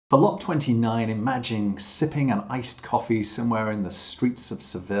For lot 29, imagine sipping an iced coffee somewhere in the streets of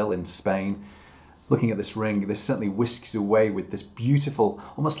Seville in Spain. Looking at this ring, this certainly whisks you away with this beautiful,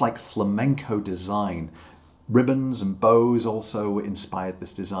 almost like flamenco design. Ribbons and bows also inspired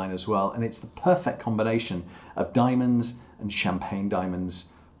this design as well, and it's the perfect combination of diamonds and champagne diamonds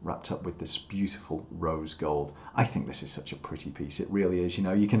wrapped up with this beautiful rose gold. I think this is such a pretty piece, it really is. You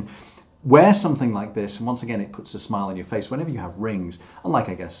know, you can wear something like this, and once again, it puts a smile on your face. Whenever you have rings, unlike,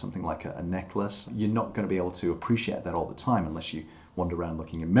 I guess, something like a necklace, you're not going to be able to appreciate that all the time unless you wander around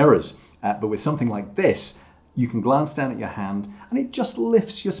looking in mirrors. But with something like this, you can glance down at your hand and it just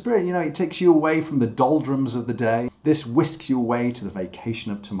lifts your spirit. You know, it takes you away from the doldrums of the day. This whisks you away to the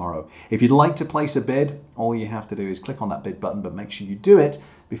vacation of tomorrow. If you'd like to place a bid, all you have to do is click on that bid button, but make sure you do it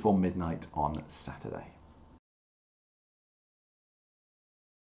before midnight on Saturday.